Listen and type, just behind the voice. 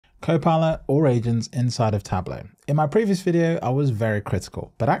Copilot or agents inside of Tableau. In my previous video, I was very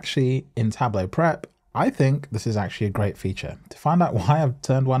critical, but actually in Tableau Prep, I think this is actually a great feature. To find out why I've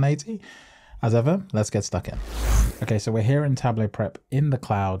turned 180, as ever, let's get stuck in. Okay, so we're here in Tableau Prep in the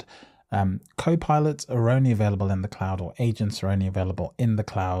cloud. Copilots are only available in the cloud, or agents are only available in the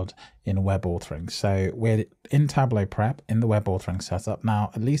cloud in web authoring. So we're in Tableau Prep in the web authoring setup. Now,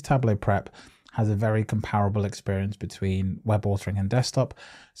 at least Tableau Prep has a very comparable experience between web authoring and desktop.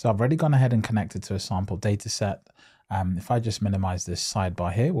 So I've already gone ahead and connected to a sample data set. If I just minimize this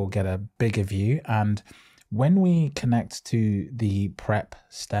sidebar here, we'll get a bigger view. And when we connect to the prep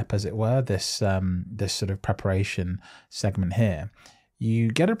step, as it were, this sort of preparation segment here, you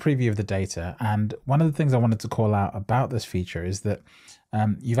get a preview of the data. And one of the things I wanted to call out about this feature is that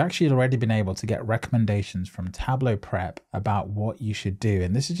you've actually already been able to get recommendations from Tableau Prep about what you should do.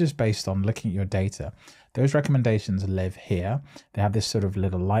 And this is just based on looking at your data. Those recommendations live here. They have this sort of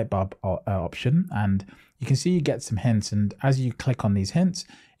little light bulb option, and you can see you get some hints. And as you click on these hints,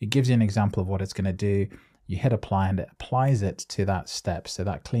 it gives you an example of what it's going to do. You hit apply and it applies it to that step. So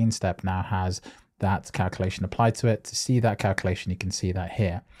that clean step now has that calculation applied to it. To see that calculation, you can see that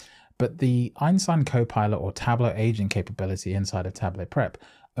here. But the Einstein Copilot or Tableau agent capability inside of Tableau Prep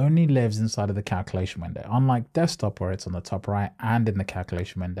only lives inside of the calculation window. Unlike desktop, where it's on the top right and in the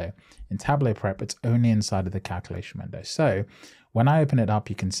calculation window, in Tableau Prep, it's only inside of the calculation window. So when I open it up,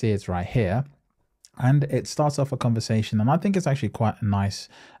 you can see it's right here. And it starts off a conversation, and I think it's actually quite a nice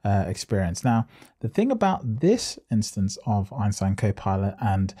experience. Now, the thing about this instance of Einstein Copilot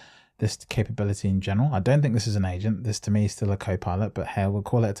and this capability in general, I don't think this is an agent. This to me is still a copilot, but hell, we'll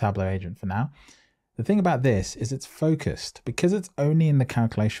call it a Tableau agent for now. The thing about this is it's focused because it's only in the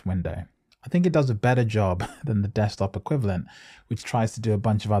calculation window. I think it does a better job than the desktop equivalent, which tries to do a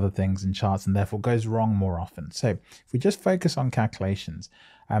bunch of other things in charts and therefore goes wrong more often. So if we just focus on calculations,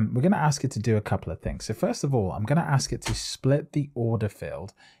 we're going to ask it to do a couple of things. So first of all, I'm going to ask it to split the order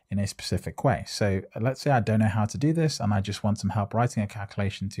field in a specific way. So let's say I don't know how to do this and I just want some help writing a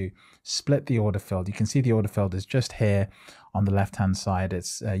calculation to split the order field. You can see the order field is just here on the left hand side.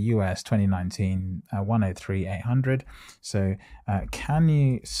 It's US 2019 103 800. So can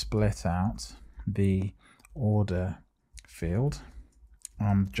you split out the order field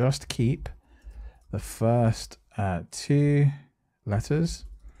and just keep the first two letters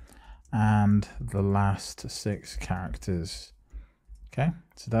and the last 6 characters? Okay,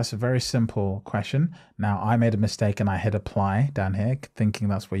 so that's a very simple question. Now, I made a mistake and I hit apply down here, thinking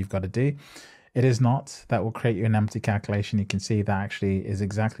that's what you've got to do. It is not. That will create you an empty calculation. You can see that actually is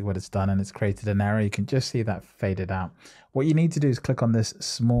exactly what it's done, and it's created an error. You can just see that faded out. What you need to do is click on this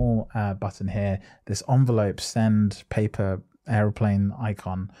small button here, this envelope send paper airplane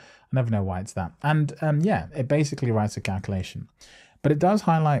icon. I never know why it's that. And yeah, it basically writes a calculation. But it does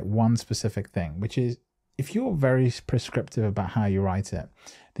highlight one specific thing, which is if you're very prescriptive about how you write it,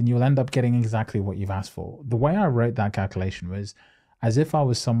 then you'll end up getting exactly what you've asked for. The way I wrote that calculation was as if I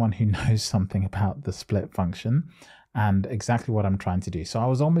was someone who knows something about the split function and exactly what I'm trying to do. So I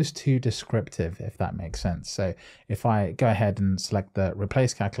was almost too descriptive, if that makes sense. So if I go ahead and select the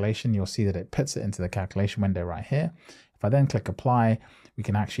replace calculation, you'll see that it puts it into the calculation window right here. If I then click apply, we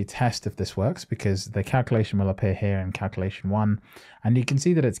can actually test if this works, because the calculation will appear here in calculation 1, and you can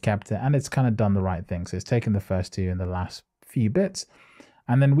see that it's kept it and it's kind of done the right thing. So it's taken the first 2 and the last few bits,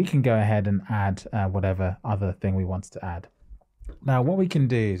 and then we can go ahead and add whatever other thing we wanted to add. Now, what we can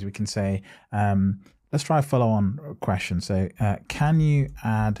do is we can say, let's try a follow-on question. So can you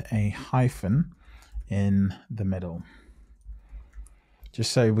add a hyphen in the middle?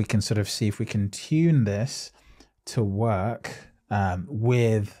 Just so we can sort of see if we can tune this to work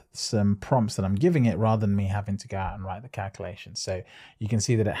with some prompts that I'm giving it, rather than me having to go out and write the calculation. So you can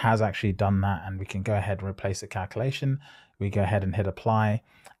see that it has actually done that, and we can go ahead and replace the calculation. We go ahead and hit apply,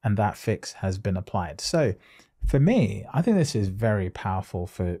 and that fix has been applied. So for me, I think this is very powerful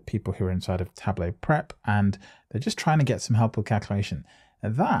for people who are inside of Tableau Prep and they're just trying to get some help with calculation.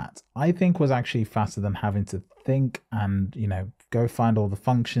 That I think was actually faster than having to think and, you know, go find all the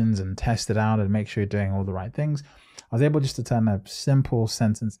functions and test it out and make sure you're doing all the right things. I was able just to turn a simple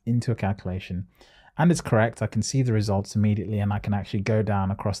sentence into a calculation, and it's correct. I can see the results immediately, and I can actually go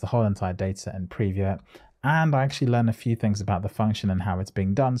down across the whole entire data and preview it. And I actually learn a few things about the function and how it's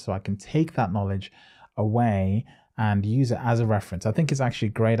being done, so I can take that knowledge away and use it as a reference. I think it's actually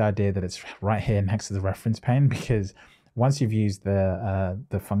a great idea that it's right here next to the reference pane, because once you've used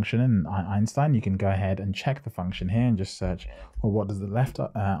the function in Einstein, you can go ahead and check the function here and just search, well, what does the left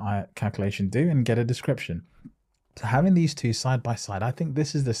calculation do, and get a description. So having these two side by side, I think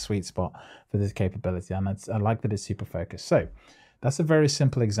this is the sweet spot for this capability, and I like that it's super focused. So that's a very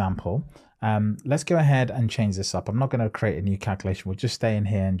simple example. Let's go ahead and change this up. I'm not going to create a new calculation. We'll just stay in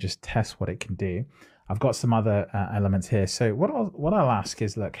here and just test what it can do. I've got some other elements here. So what I'll ask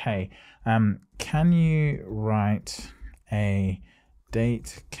is, look, hey, can you write a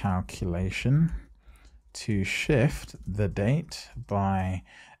date calculation to shift the date by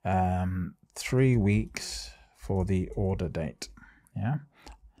 3 weeks for the order date? Yeah.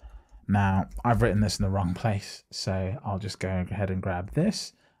 Now I've written this in the wrong place, so I'll just go ahead and grab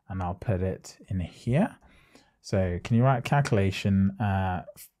this and I'll put it in here. So can you write calculation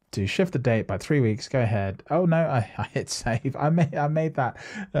to shift the date by 3 weeks? Go ahead. Oh no, I hit save. I made that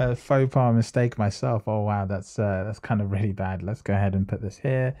faux pas mistake myself. Oh wow, that's kind of really bad. Let's go ahead and put this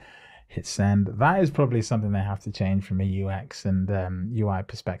here. Hit send. That is probably something they have to change from a UX and UI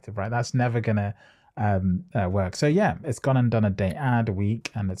perspective, right? That's never gonna work. So yeah, it's gone and done a date add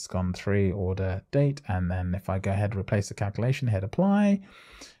week, and it's gone 3 order date. And then if I go ahead and replace the calculation, hit apply,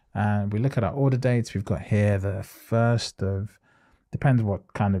 and we look at our order dates, we've got here the 1st of, depends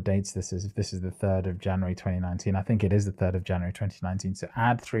what kind of dates this is. If this is the 3rd of January 2019, I think it is the 3rd of January 2019. So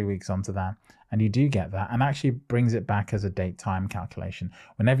add 3 weeks onto that, and you do get that, and actually brings it back as a date time calculation.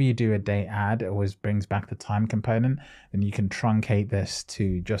 Whenever you do a date add, it always brings back the time component, and you can truncate this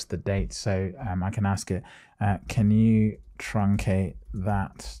to just the date. So I can ask it, can you truncate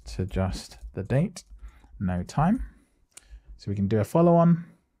that to just the date, no time? So we can do a follow on.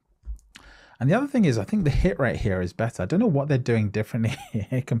 And the other thing is, I think the hit rate here is better. I don't know what they're doing differently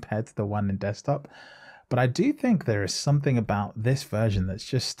here compared to the one in desktop, but I do think there is something about this version that's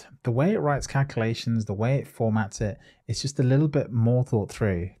just the way it writes calculations, the way it formats it, it's just a little bit more thought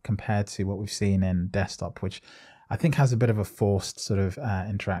through compared to what we've seen in desktop, which I think has a bit of a forced sort of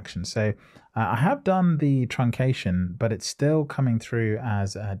interaction. So I have done the truncation, but it's still coming through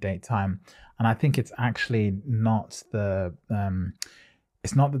as date time. And I think it's actually not the...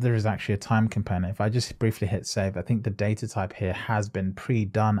 it's not that there is actually a time component. If I just briefly hit save, I think the data type here has been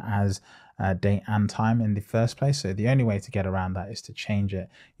pre-done as date and time in the first place. So the only way to get around that is to change it.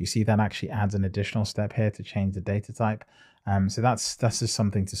 You see that actually adds an additional step here to change the data type. So that's just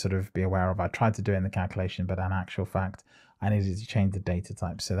something to sort of be aware of. I tried to do it in the calculation, but in actual fact, I needed to change the data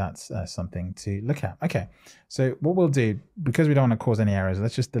type. So that's something to look at. Okay, so what we'll do, because we don't want to cause any errors,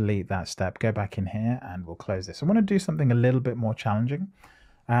 let's just delete that step, go back in here, and we'll close this. I want to do something a little bit more challenging.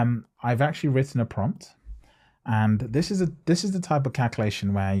 I've actually written a prompt, and this is the type of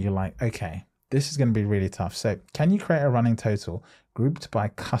calculation where you're like, okay, this is going to be really tough. So can you create a running total grouped by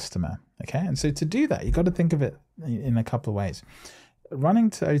customer? Okay, and so to do that, you've got to think of it in a couple of ways. Running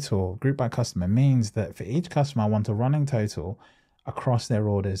total grouped by customer means that for each customer, I want a running total across their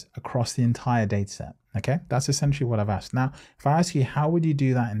orders, across the entire data set. Okay, that's essentially what I've asked. Now, if I ask you, how would you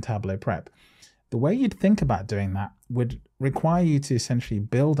do that in Tableau Prep? The way you'd think about doing that would require you to essentially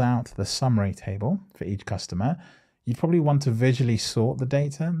build out the summary table for each customer. You'd probably want to visually sort the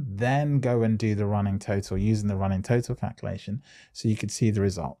data, then go and do the running total using the running total calculation so you could see the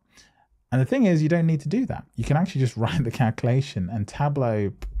result. And the thing is, you don't need to do that. You can actually just write the calculation, and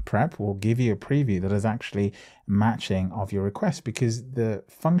Tableau Prep will give you a preview that is actually matching of your request, because the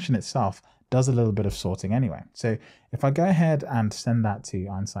function itself does a little bit of sorting anyway. So if I go ahead and send that to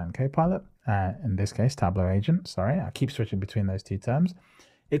Einstein Co-pilot, in this case, Tableau agent, sorry, I keep switching between those two terms,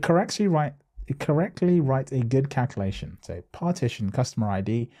 it correctly writes a good calculation. So partition, customer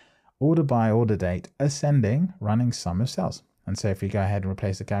ID, order by order date, ascending, running sum of cells. And so if we go ahead and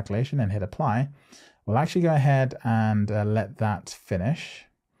replace the calculation and hit apply, we'll actually go ahead and let that finish.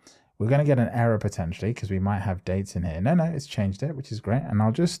 We're going to get an error potentially because we might have dates in here. No, it's changed it, which is great. And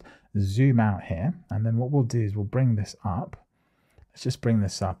I'll just zoom out here. And then what we'll do is we'll bring this up. Let's just bring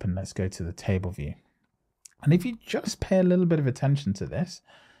this up and let's go to the table view. And if you just pay a little bit of attention to this,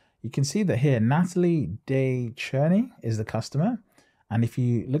 you can see that here, Natalie Day Cherney is the customer. And if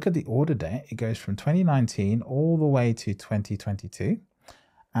you look at the order date, it goes from 2019 all the way to 2022.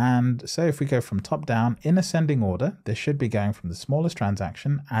 And so if we go from top down in ascending order, this should be going from the smallest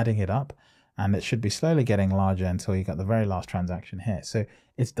transaction, adding it up, and it should be slowly getting larger until you got the very last transaction here. So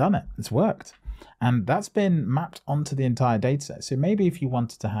it's done it, it's worked. And that's been mapped onto the entire data set. So maybe if you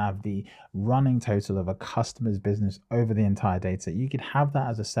wanted to have the running total of a customer's business over the entire data, you could have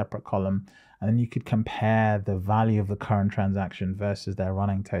that as a separate column, and then you could compare the value of the current transaction versus their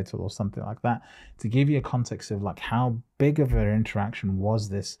running total or something like that to give you a context of like how big of an interaction was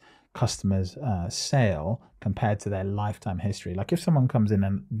this customer's sale compared to their lifetime history. Like if someone comes in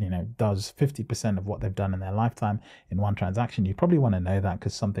and does 50% of what they've done in their lifetime in one transaction, you probably want to know that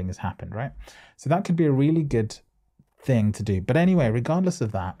because something has happened, right? So that could be a really good thing to do. But anyway, regardless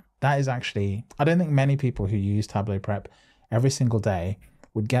of that, that is actually, I don't think many people who use Tableau Prep every single day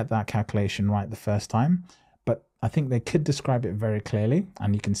would get that calculation right the first time. But I think they could describe it very clearly.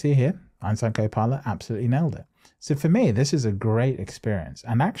 And you can see here, Einstein Co-pilot absolutely nailed it. So for me, this is a great experience.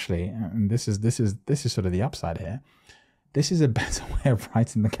 And actually, and this is sort of the upside here, this is a better way of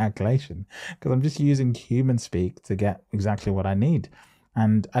writing the calculation because I'm just using human speak to get exactly what I need.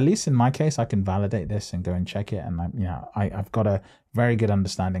 And at least in my case, I can validate this and go and check it. And I've got a very good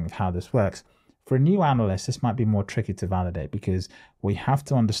understanding of how this works. For a new analyst, this might be more tricky to validate because what you have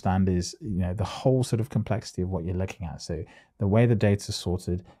to understand is, the whole sort of complexity of what you're looking at. So the way the data is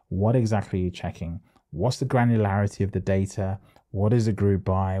sorted, what exactly are you checking? What's the granularity of the data? What is a group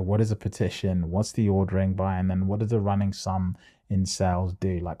by? What is a petition? What's the ordering by? And then what does the running sum in cells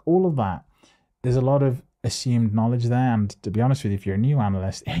do? Like all of that, there's a lot of assumed knowledge there. And to be honest with you, if you're a new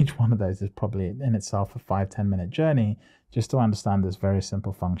analyst, each one of those is probably in itself a 5-10 minute journey just to understand this very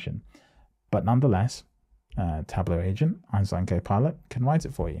simple function. But nonetheless, Tableau agent, Einstein Co-pilot can write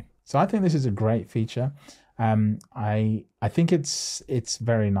it for you. So I think this is a great feature. I think it's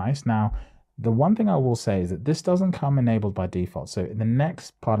very nice. Now, the one thing I will say is that this doesn't come enabled by default. So in the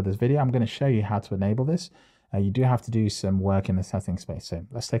next part of this video, I'm going to show you how to enable this. You do have to do some work in the settings space. So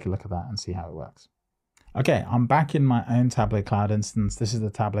let's take a look at that and see how it works. Okay, I'm back in my own Tableau Cloud instance. This is the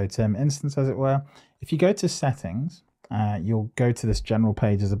Tableau Tim instance, as it were. If you go to settings, you'll go to this general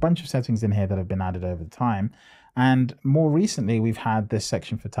page. There's a bunch of settings in here that have been added over time. And more recently, we've had this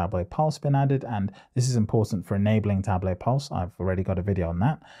section for Tableau Pulse been added. And this is important for enabling Tableau Pulse. I've already got a video on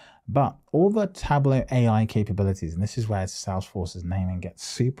that. But all the Tableau AI capabilities, and this is where Salesforce's naming gets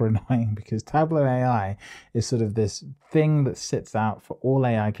super annoying because Tableau AI is sort of this thing that sits out for all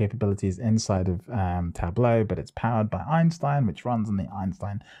AI capabilities inside of Tableau, but it's powered by Einstein, which runs on the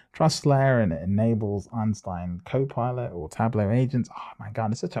Einstein trust layer, and it enables Einstein Co-pilot or Tableau agents. Oh my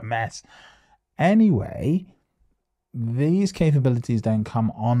God, it's such a mess. Anyway, these capabilities don't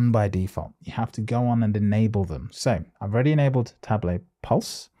come on by default. You have to go on and enable them. So I've already enabled Tableau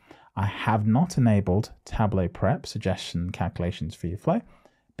Pulse. I have not enabled Tableau Prep suggestion calculations for your flow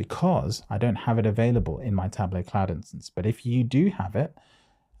because I don't have it available in my Tableau Cloud instance. But if you do have it,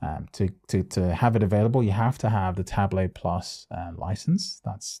 to have it available, you have to have the Tableau Plus license.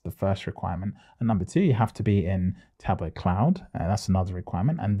 That's the first requirement. And number two, you have to be in Tableau Cloud. That's another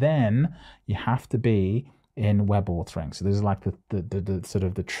requirement. And then you have to be in web authoring. So there's like the sort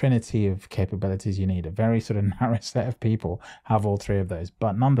of the trinity of capabilities you need. A very sort of narrow set of people have all three of those.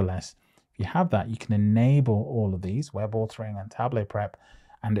 But nonetheless, if you have that, you can enable all of these, web authoring and Tableau Prep,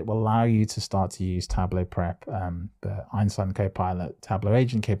 and it will allow you to start to use Tableau Prep, the Einstein Co-pilot Tableau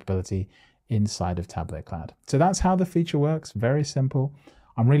agent capability inside of Tableau Cloud. So that's how the feature works. Very simple.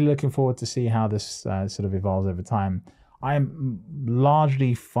 I'm really looking forward to see how this sort of evolves over time. I'm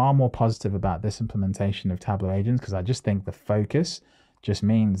largely far more positive about this implementation of Tableau agents because I just think the focus just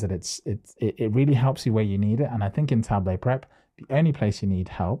means that it really helps you where you need it. And I think in Tableau Prep, the only place you need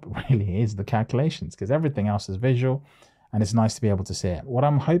help really is the calculations because everything else is visual and it's nice to be able to see it. What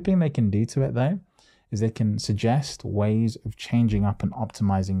I'm hoping they can do to it though is they can suggest ways of changing up and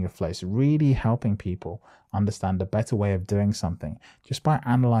optimizing your flow. So really helping people understand a better way of doing something just by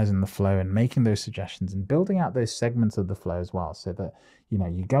analyzing the flow and making those suggestions and building out those segments of the flow as well. So that,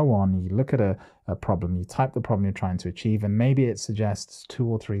 you go on, you look at a problem, you type the problem you're trying to achieve, and maybe it suggests 2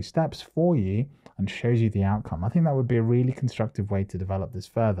 or 3 steps for you and shows you the outcome. I think that would be a really constructive way to develop this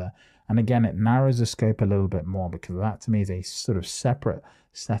further. And again, it narrows the scope a little bit more because that to me is a sort of separate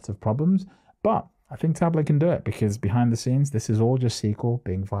set of problems. But I think Tableau can do it because behind the scenes, this is all just SQL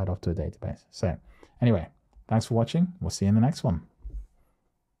being fired off to a database. So anyway, thanks for watching. We'll see you in the next one.